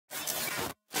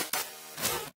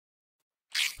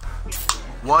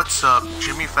What's up?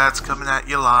 Jimmy Fat's coming at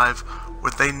you live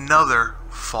with another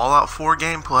Fallout 4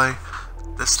 gameplay.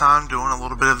 This time doing a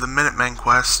little bit of the Minutemen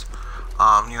quest.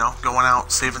 You know, going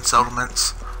out, saving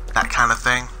settlements, that kind of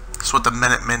thing. That's what the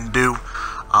Minutemen do.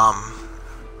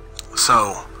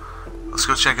 So, let's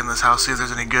go check in this house, see if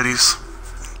there's any goodies.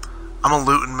 I'm a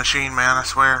looting machine, man, I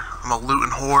swear. I'm a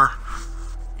looting whore.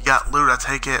 You got loot, I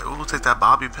take it. Ooh, take that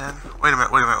bobby pin. Wait a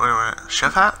minute.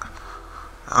 Chef hat?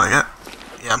 Oh, yeah.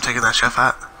 Yeah, I'm taking that chef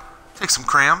hat. Take some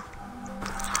cram.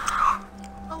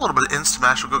 A little bit of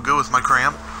Instamash will go good with my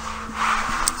cram.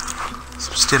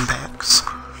 Some stim packs.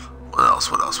 What else?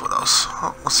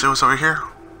 Oh, let's see what's over here.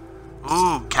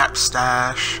 Ooh, cap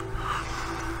stash.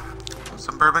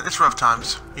 Some bourbon. It's rough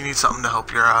times. You need something to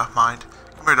help your mind.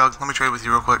 Come here, Doug. Let me trade with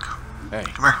you real quick. Hey.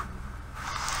 Come here.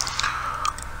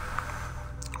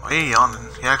 Why are you yawning?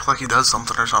 He acts like he does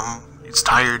something or something. He's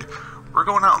tired. We're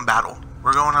going out in battle.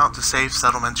 We're going out to save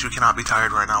settlements. You cannot be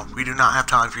tired right now. We do not have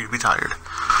time for you to be tired.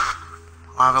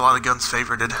 I have a lot of guns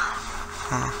favorited.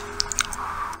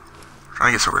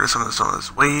 Trying to get rid of some of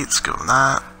this weights. Give him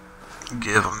that.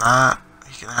 Give him that.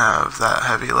 He can have that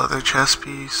heavy leather chest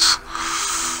piece.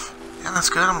 Yeah, that's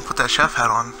good. I'm gonna put that chef hat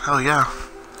on. Hell yeah.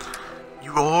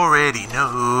 You already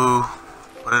know.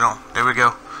 Put it on. There we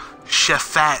go. Chef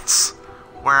Fats.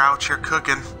 Wear out your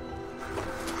cooking.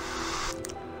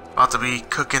 About to be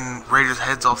cooking raiders'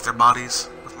 heads off their bodies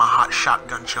with my hot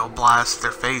shotgun shell blast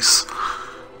their face.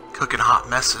 Cooking hot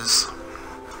messes.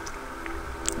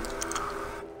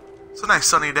 It's a nice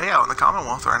sunny day out in the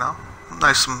Commonwealth right now.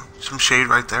 Nice some shade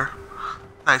right there.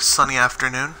 Nice sunny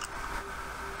afternoon.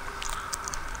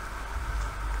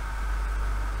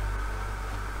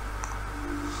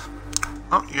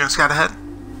 Oh, you gonna scout ahead?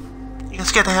 You gonna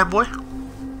scout ahead, boy?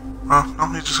 Oh, no,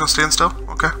 he's just gonna stand still?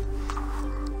 Okay.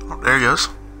 Oh, there he goes.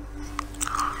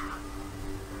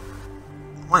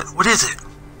 What is it?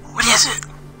 What is it?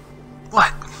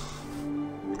 What?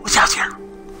 What's out here?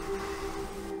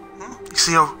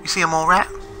 You see a mole rat?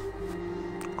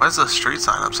 Why is the street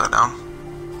sign upside down?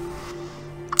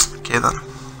 Okay then.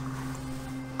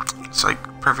 It's like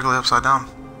perfectly upside down.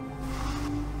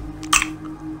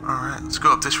 Alright, let's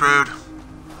go up this road.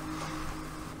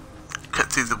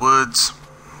 Cut through the woods.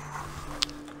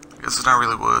 I guess it's not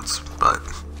really woods, but,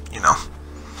 you know.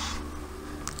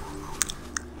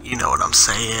 You know what I'm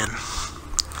saying.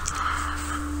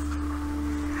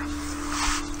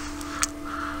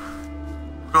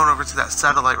 We're going over to that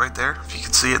satellite right there. If you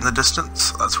can see it in the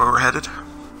distance, that's where we're headed.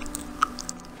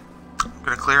 I'm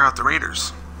going to clear out the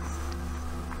raiders.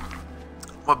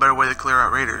 What better way to clear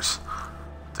out raiders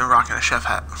than rocking a chef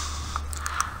hat?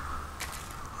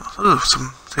 Ooh,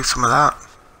 take some of that.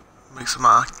 Make some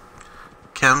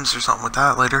chems or something with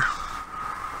that later.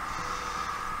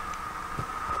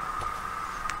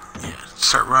 Yeah,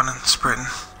 start running, sprinting.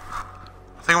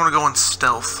 I think I'm gonna go in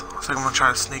stealth. I think I'm gonna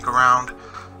try to sneak around.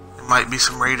 There might be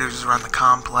some raiders around the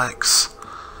complex.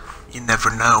 You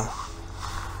never know.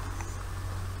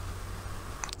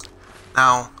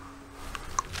 Now,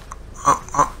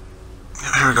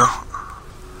 here we go.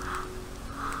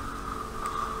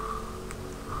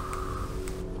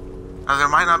 Now, there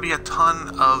might not be a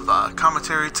ton of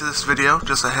commentary to this video,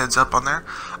 just a heads up on there.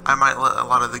 I might let a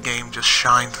lot of the game just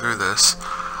shine through this.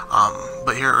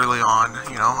 But here early on,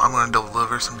 you know, I'm going to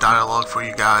deliver some dialogue for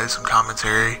you guys, some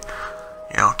commentary.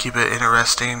 You know, keep it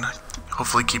interesting,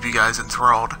 hopefully keep you guys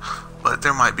enthralled. But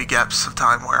there might be gaps of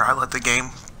time where I let the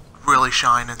game really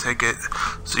shine and take it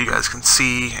so you guys can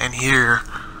see and hear,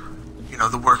 you know,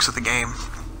 the works of the game.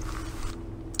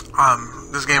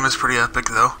 This game is pretty epic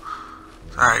though.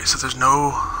 Alright, so there's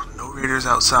no raiders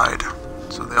outside,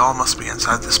 so they all must be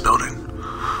inside this building.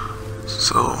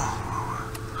 So,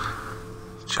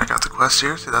 check out the quest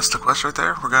here. See, that's the quest right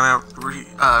there. We're gonna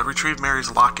retrieve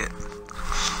Mary's locket.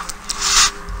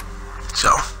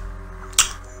 So,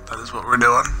 that is what we're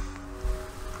doing.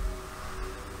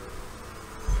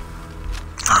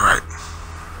 Alright.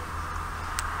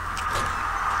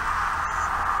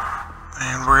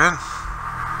 And we're in.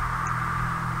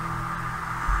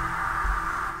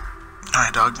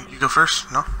 Alright, dog, you go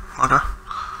first? No? Okay.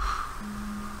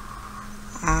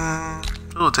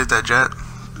 We'll take that jet.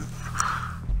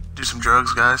 Do some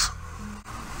drugs, guys.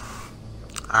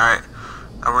 Alright.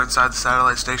 Now we're inside the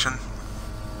satellite station.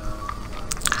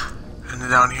 Heading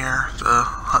down here to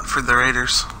hunt for the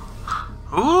raiders.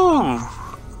 Ooh!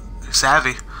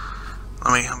 Savvy.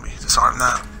 Let me disarm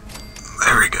that.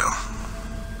 There we go.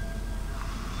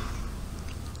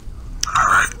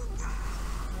 Alright.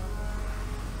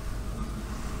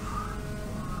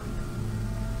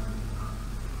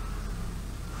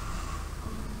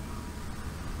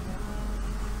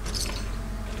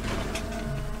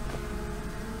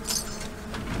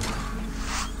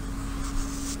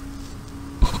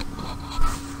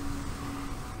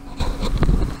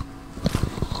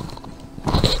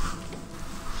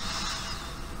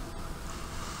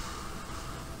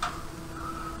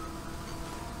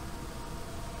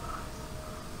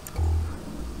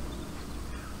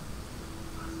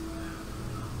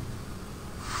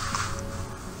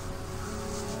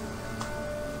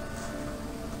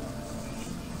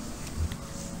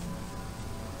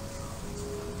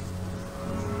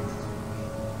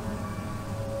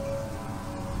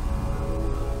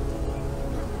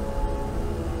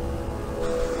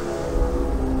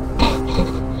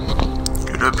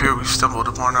 it appears we stumbled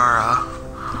upon our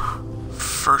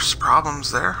first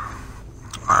problems there.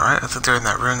 Alright, I think they're in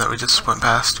that room that we just went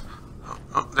past.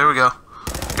 Oh, there we go.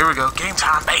 Here we go. Game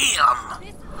time. Bam!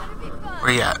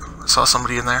 Where you at? I saw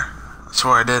somebody in there. I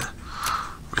swear I did.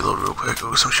 Reload real quick.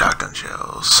 Ooh, some shotgun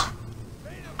shells.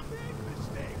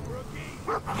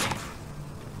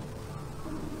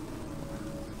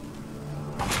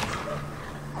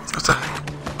 What's that?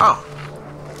 Oh.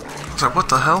 I was like, what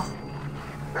the hell?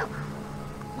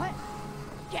 What?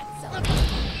 Get some.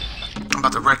 I'm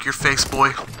about to wreck your face,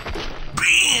 boy.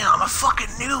 Bam! I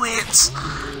fucking knew it!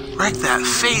 Wreck that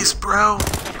face, bro.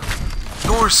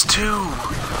 Yours too.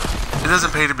 It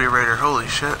doesn't pay to be a raider. Holy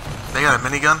shit. They got a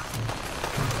minigun?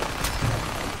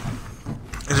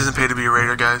 It doesn't pay to be a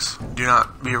raider, guys. Do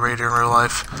not be a raider in real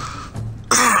life.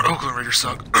 Oakland Raiders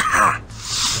suck.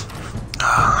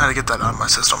 I had to get that out of my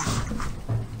system.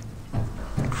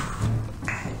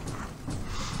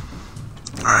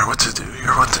 Alright, what to do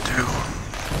here? What to do?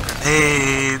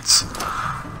 Grenades.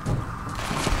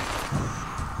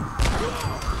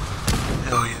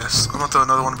 Hell yes. I'm gonna throw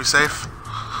another one to be safe.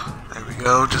 There we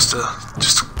go. Just to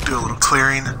do a little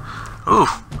clearing. Ooh.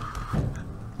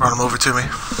 Brought him over to me.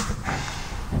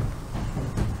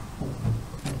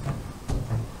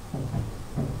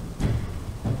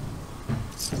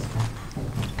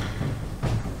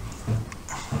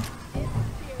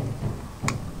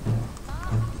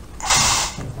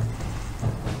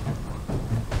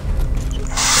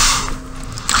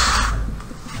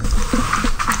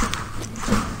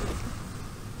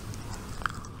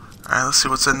 Alright, let's see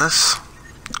what's in this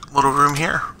little room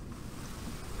here.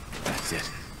 That's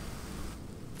it.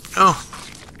 Oh,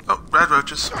 red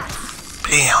roaches.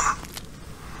 Bam.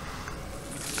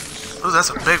 Oh, that's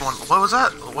a big one. What was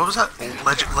that? What was that?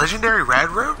 Legendary rad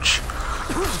roach?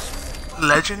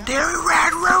 Legendary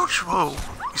rad roach? Whoa.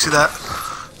 You see that?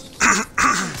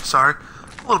 Sorry.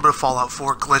 A little bit of Fallout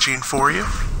 4 glitching for you.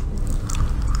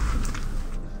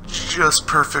 Just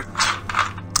perfect.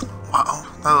 Wow,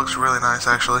 that looks really nice,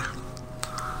 actually.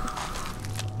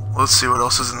 Let's see what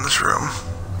else is in this room.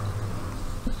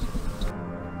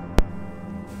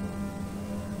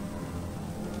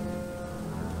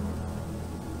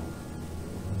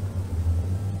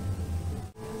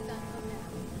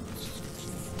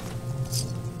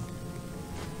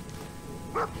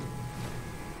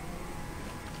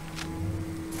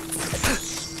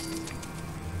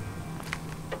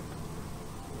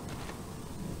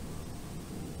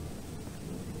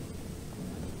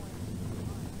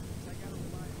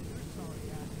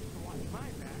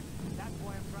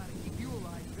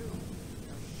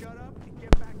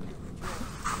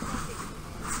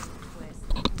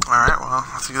 Alright, well,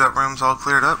 I think that room's all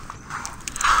cleared up.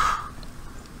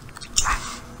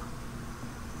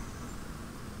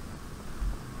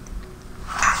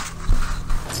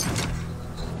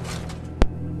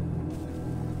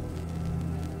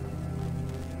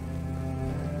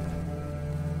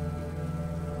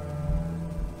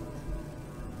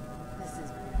 This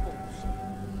is bullshit.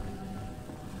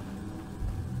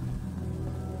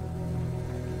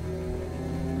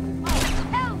 Oh,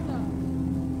 hell no!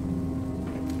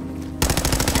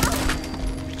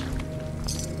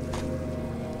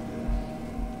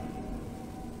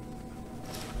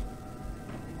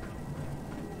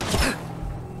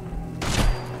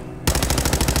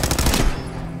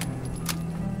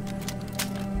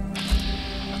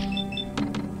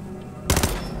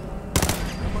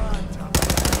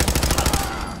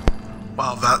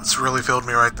 Wow, that's really filled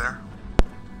me right there.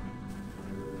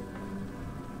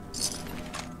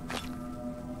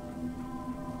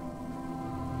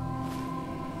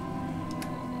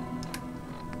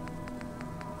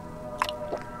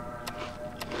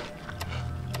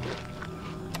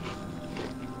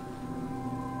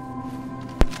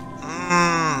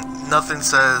 Nothing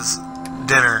says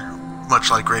dinner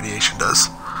much like radiation does.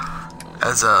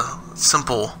 As a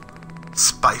simple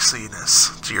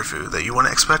spiciness to your food that you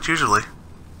wouldn't expect usually.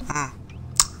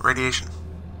 Radiation.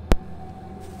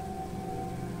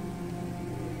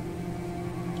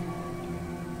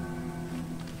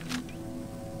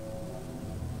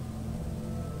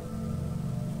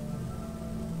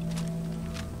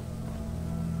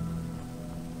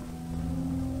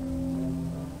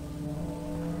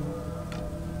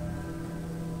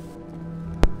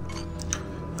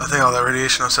 I think all that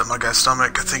radiation upset my guy's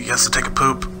stomach. I think he has to take a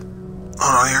poop. Hold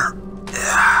on here.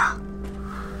 Yeah.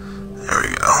 There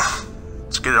we go.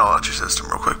 Let's get it all out your system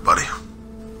real quick, buddy.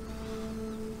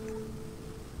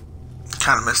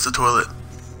 Kind of missed the toilet.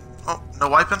 Oh, no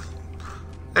wiping?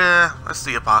 Yeah, that's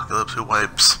the apocalypse. Who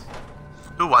wipes?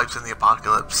 Who wipes in the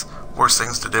apocalypse? Worst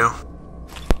things to do.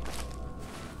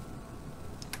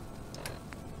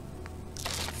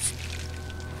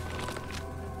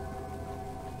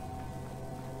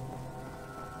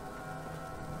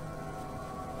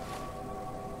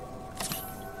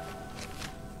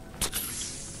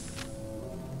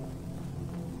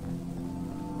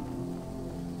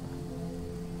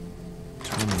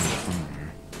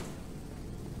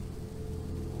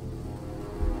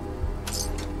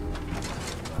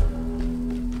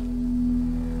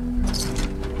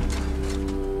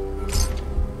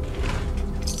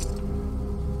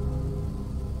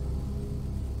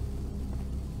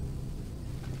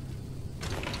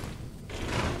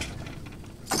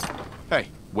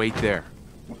 Wait there.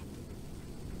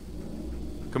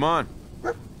 Come on.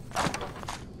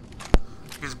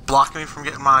 He's blocking me from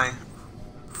getting my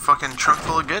fucking trunk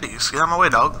full of goodies. Get out of my way,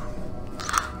 dog.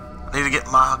 I need to get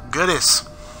my goodies.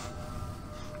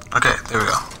 Okay, there we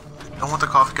go. I don't want the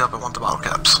coffee cup, I want the bottle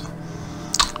caps.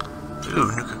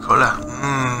 Ooh, Nuka-Cola.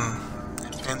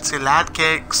 Mmm. Fancy lad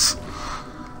cakes.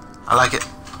 I like it.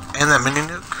 And that mini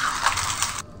nuke.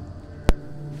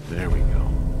 There we go.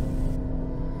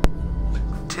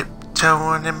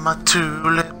 Tiptoeing in my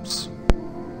tulips.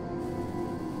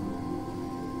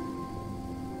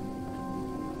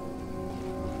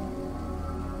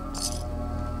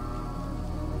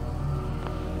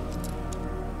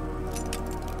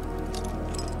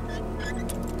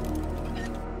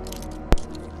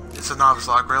 It's a novice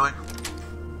lock, really?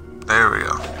 There we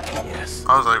go. Yes.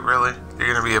 I was like, really?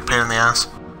 You're gonna be a pain in the ass?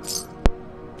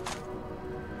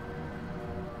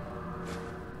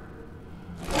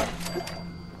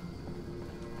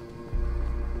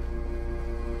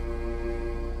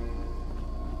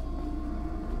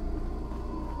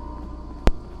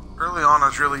 Early on, I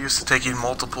was really used to taking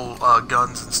multiple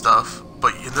guns and stuff,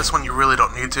 but in this one you really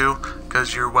don't need to,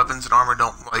 because your weapons and armor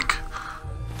don't, like,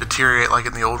 deteriorate like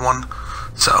in the old one.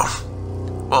 So,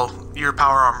 well, your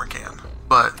power armor can,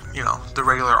 but, you know, the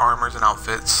regular armors and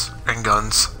outfits and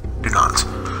guns do not.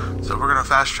 So we're gonna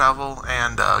fast travel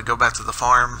and go back to the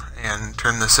farm and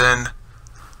turn this in,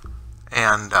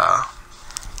 and yeah,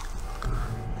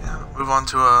 move on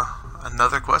to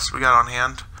another quest we got on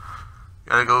hand.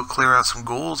 Gotta go clear out some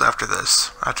ghouls after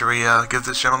this, after we give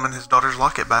this gentleman his daughter's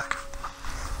locket back.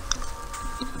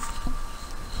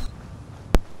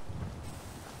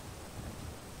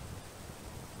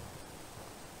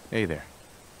 Hey there.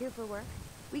 Here for work?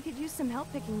 We could use some help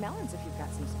picking melons if you've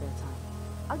got some spare time.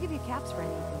 I'll give you caps for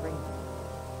any you can bring me.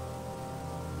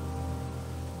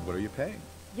 What are you paying?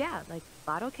 Yeah, like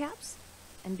bottle caps?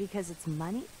 And because it's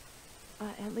money?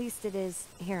 At least it is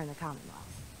here in the Commonwealth.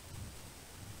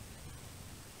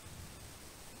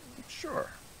 Sure.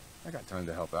 I got time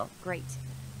to help out. Great.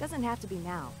 Doesn't have to be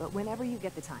now, but whenever you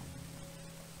get the time.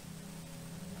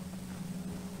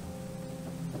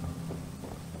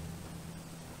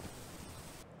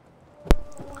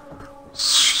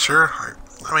 Sure.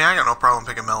 I mean, I got no problem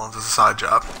picking melons as a side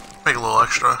job. Make a little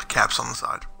extra caps on the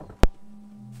side.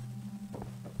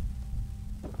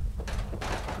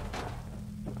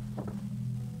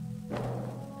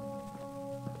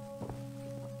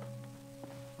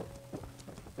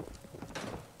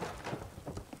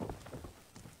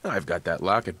 I've got that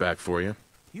locket back for you.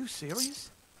 You serious?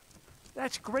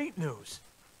 That's great news.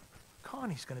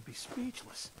 Connie's gonna be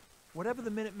speechless. Whatever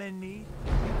the Minutemen need,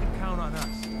 you can count on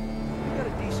us. We got a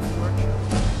decent workshop,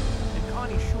 and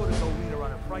Connie's sure to go leaner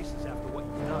on her prices after what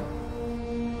you've done.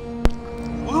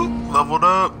 Whoop, leveled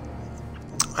up.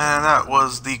 And that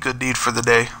was the good deed for the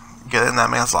day. Getting that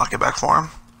man's locket back for him.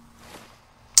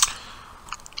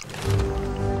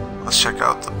 Let's check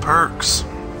out the perks.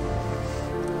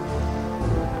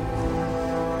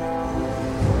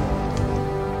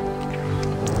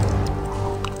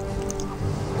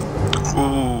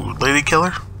 Ooh, lady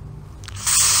killer?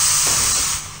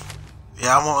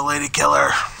 Yeah, I want a lady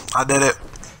killer. I did it.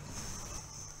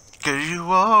 'Cause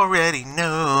you already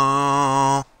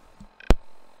know.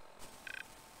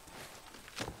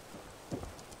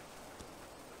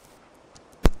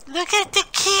 Look at the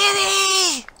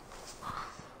kitty!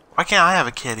 Why can't I have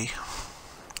a kitty?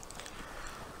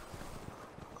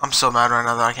 I'm so mad right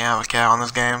now that I can't have a cat on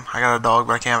this game. I got a dog,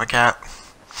 but I can't have a cat.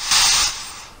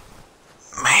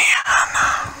 Man.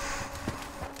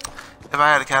 If I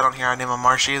had a cat on here, I'd name him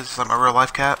Marshy. This is like my real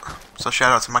life cat. So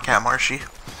shout out to my cat Marshy.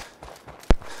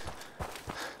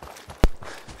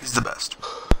 He's the best.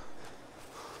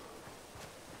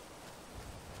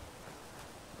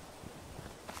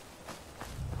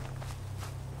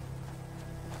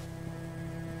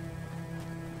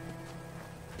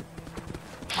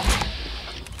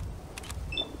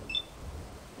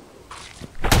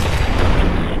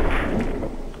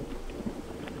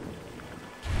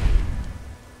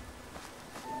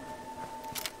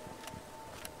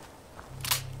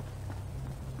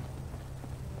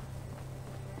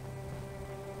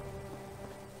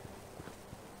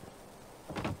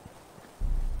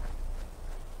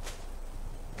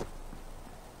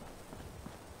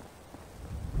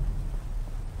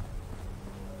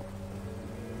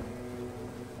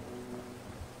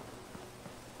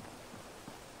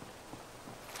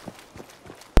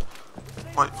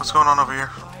 Wait, what's going on over here?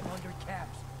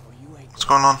 What's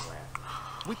going on?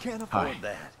 We can't afford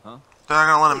that. Huh? They're not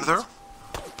gonna let him through?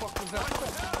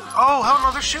 Oh, hell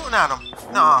no, they're shooting at him.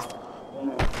 Nah.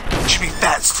 Jimmy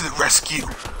Fats to the rescue.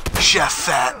 Chef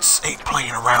Fats ain't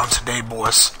playing around today,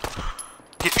 boys.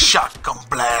 Get shotgun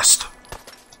blast.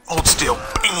 Hold still.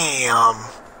 Bam.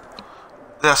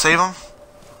 Did I save them?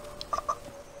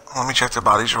 Let me check their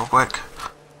bodies real quick.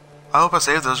 I hope I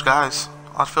saved those guys.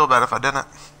 I'd feel bad if I didn't.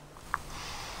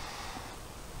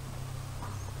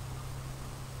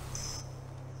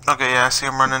 Okay, yeah, I see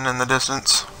them running in the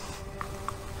distance.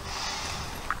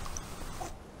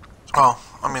 Oh,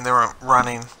 I mean, they weren't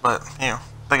running, but, you know,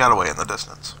 they got away in the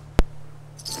distance.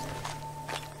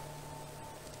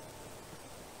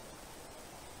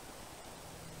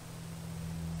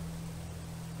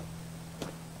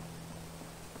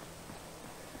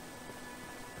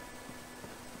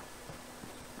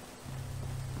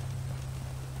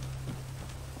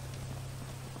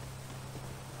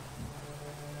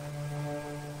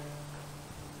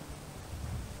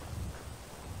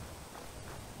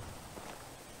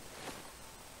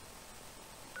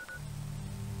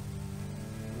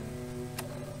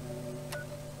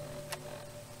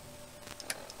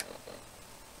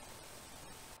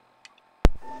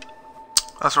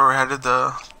 That's where we're headed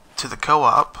to the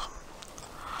co-op.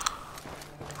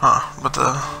 Huh, but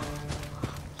the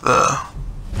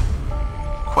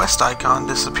quest icon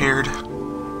disappeared. This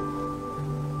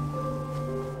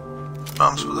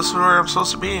is where I'm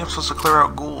supposed to be. I'm supposed to clear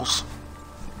out ghouls.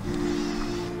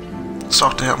 Let's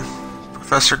talk to him.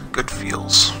 Professor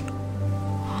Goodfeels.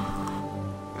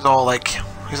 He's all like,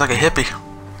 he's like a hippie.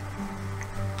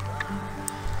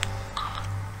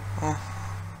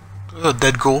 There's a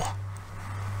dead ghoul.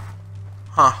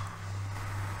 Huh.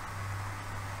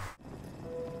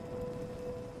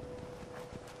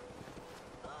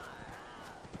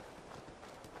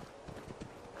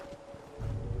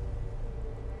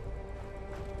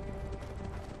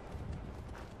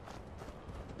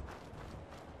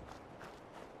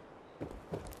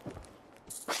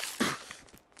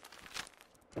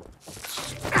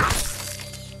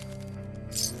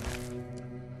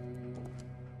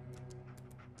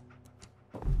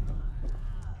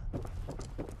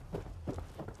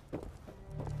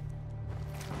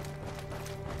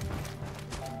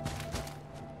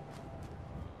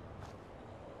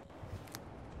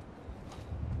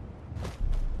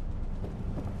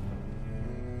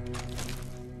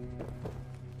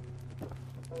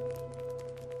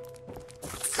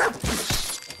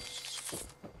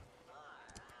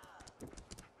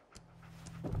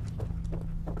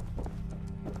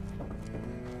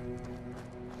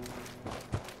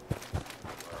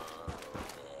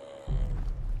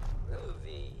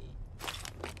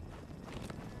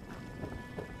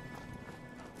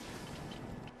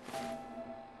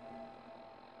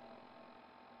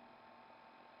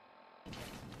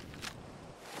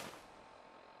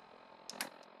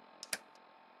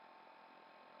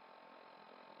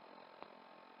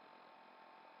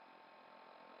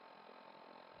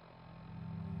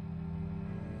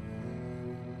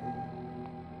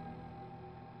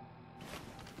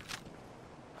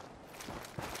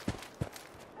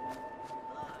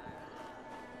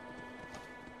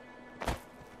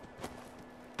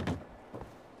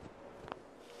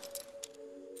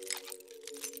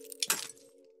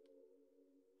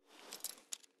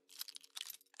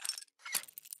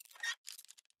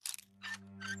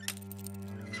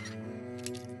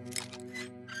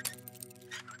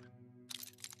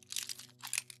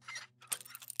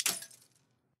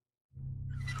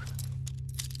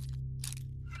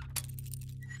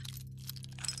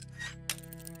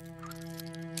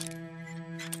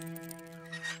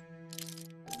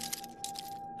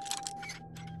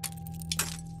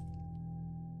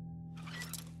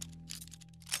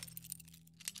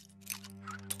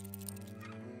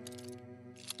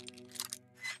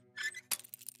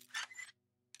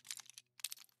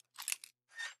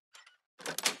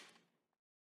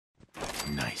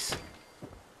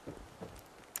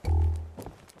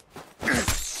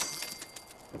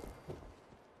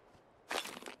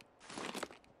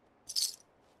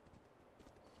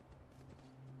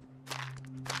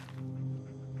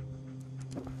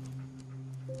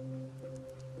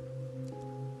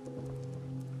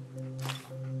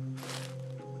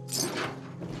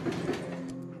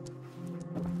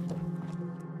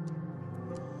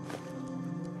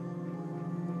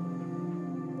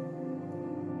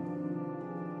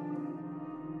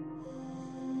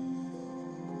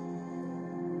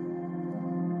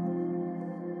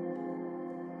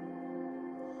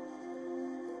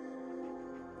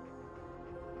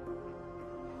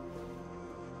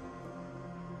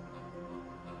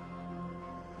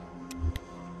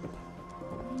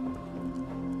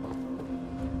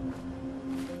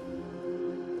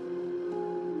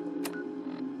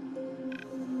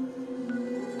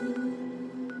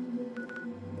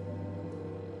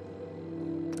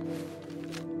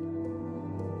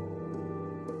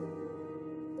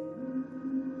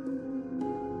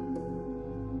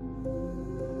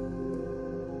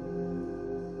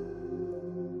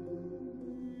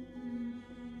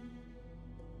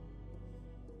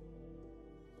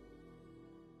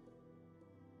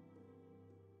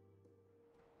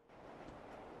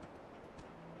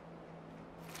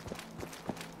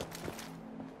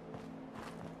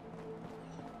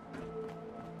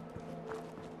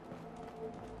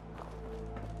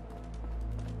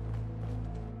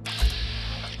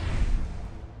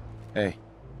 Hey,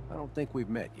 I don't think we've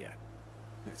met yet.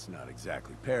 It's not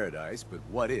exactly paradise, but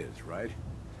what is, right?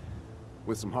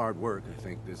 With some hard work, I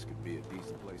think this could be a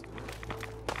decent place to live.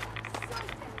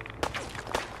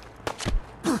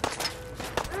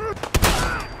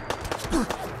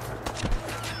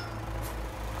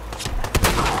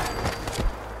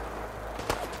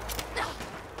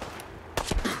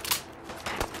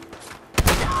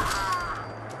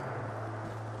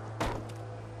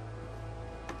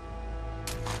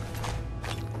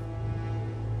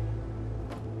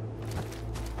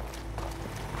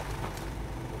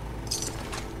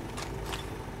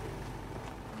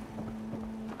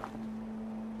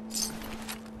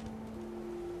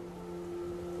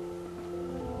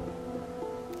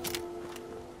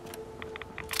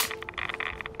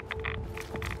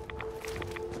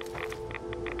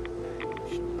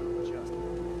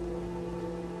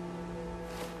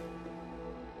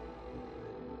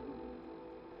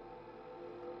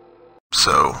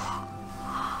 So,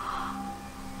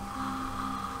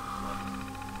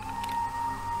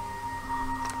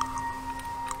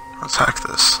 let's hack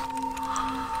this.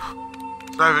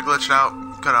 Sorry if it glitched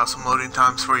out. Cut out some loading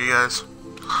times for you guys.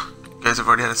 You guys have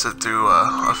already had to sit through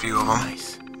a few of them.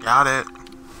 Nice. Got it.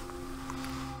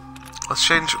 Let's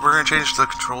change. We're gonna change the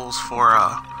controls for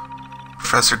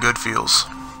Professor Goodfeels.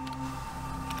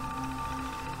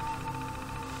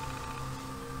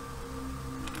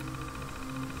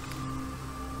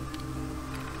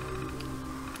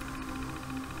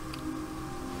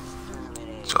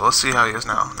 So let's see how he is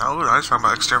now. Now, ooh, I was talking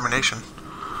about extermination.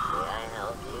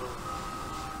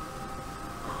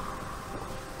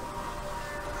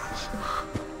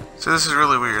 So this is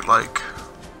really weird. Like,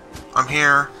 I'm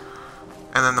here,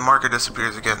 and then the marker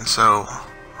disappears again. So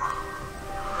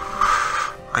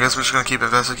I guess we're just gonna keep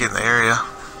investigating the area.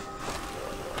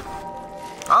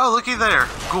 Oh, looky there.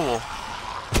 Ghoul.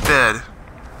 Dead.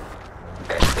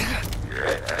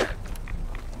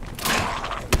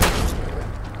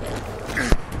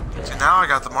 See, now I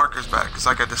got the markers back. Because,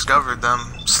 like, I discovered them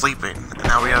sleeping. And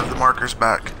now we have the markers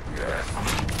back.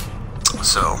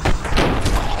 So,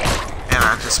 and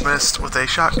I dismissed with a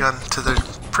shotgun to the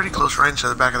pretty close range to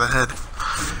the back of the head.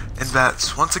 And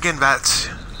Vats, once again, Vats,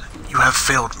 you have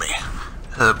failed me.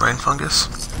 Brain fungus.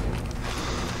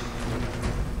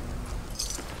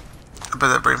 I bet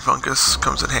that brain fungus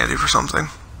comes in handy for something.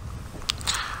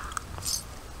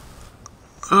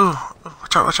 Ooh,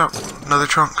 watch out, watch out. Another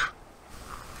trunk.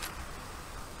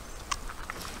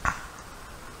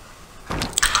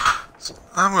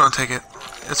 I'm gonna take it.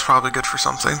 It's probably good for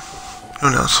something. Who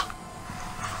knows?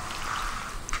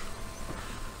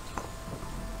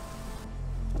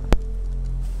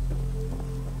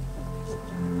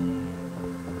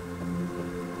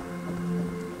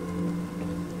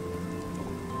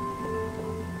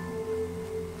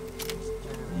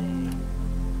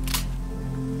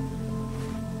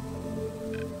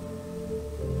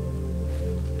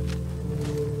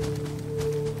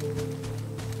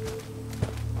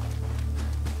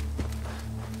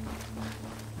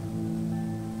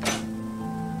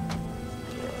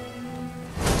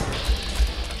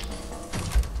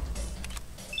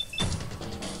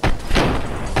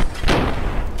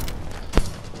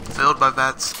 Filled by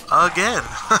bats again.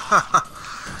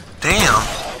 Damn.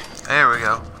 There we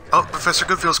go. Oh, Professor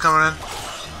Goodfield's coming in.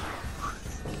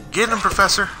 Get him,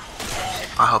 Professor.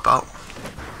 I'll help out.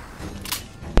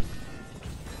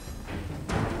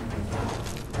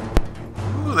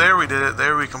 Ooh, there we did it.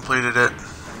 There we completed it.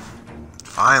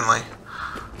 Finally.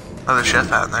 Another chef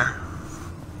hat in there.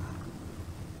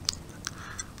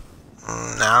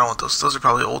 Nah, I don't want those. Those are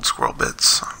probably old squirrel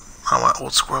bits. I don't want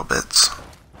old squirrel bits.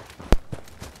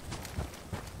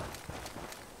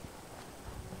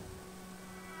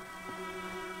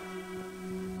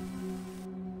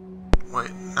 Wait,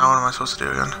 now what am I supposed to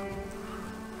do again?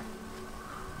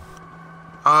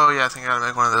 Oh yeah, I think I gotta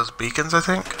make one of those beacons, I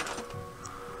think,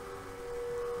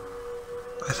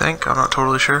 I'm not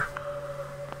totally sure.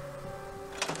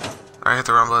 I hit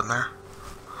the wrong button there.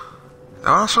 Is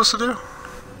that what I'm supposed to do?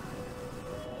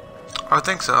 Oh, I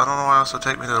think so. I don't know why else would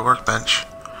take me to the workbench.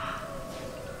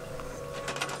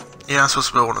 Yeah, I'm supposed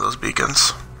to build one of those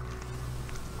beacons.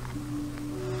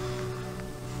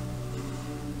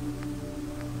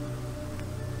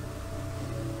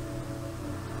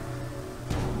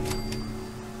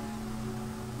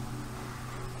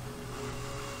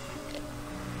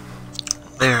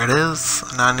 There it is.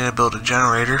 Now I need to build a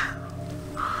generator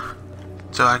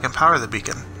so I can power the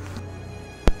beacon.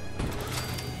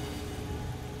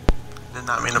 Did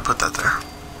not mean to put that there,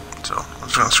 so I'm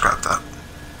just gonna scrap that.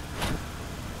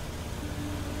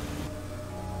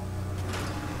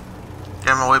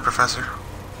 Get him away, Professor.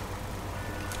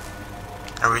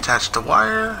 And reattach the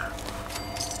wire.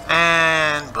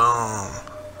 And boom.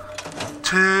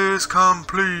 'Tis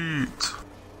complete.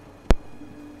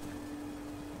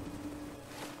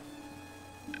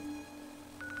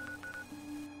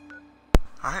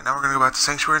 Alright, now we're gonna go back to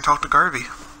Sanctuary and talk to Garvey.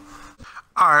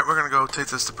 Alright, we're gonna go take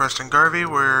this to Preston Garvey.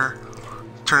 We're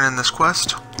turning in this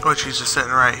quest, which he's just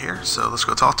sitting right here, so let's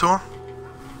go talk to him.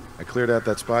 I cleared out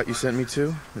that spot you sent me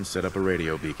to and set up a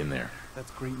radio beacon there.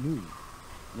 That's great news.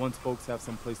 Once folks have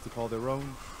some place to call their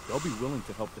own, they'll be willing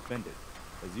to help defend it.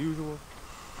 As usual,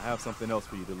 I have something else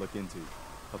for you to look into.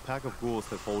 A pack of ghouls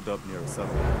has holed up near a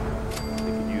settlement.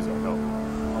 They could use our help.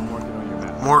 I'll mark it on your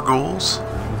map. More ghouls?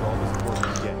 Use all the support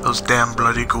we get. Those damn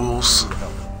bloody ghouls. Need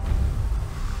help.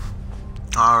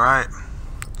 Alright.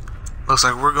 Looks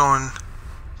like we're going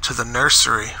to the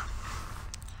nursery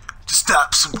to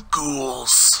stop some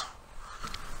ghouls.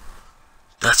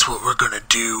 That's what we're gonna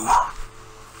do.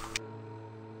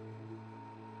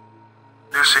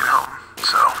 Nursing home.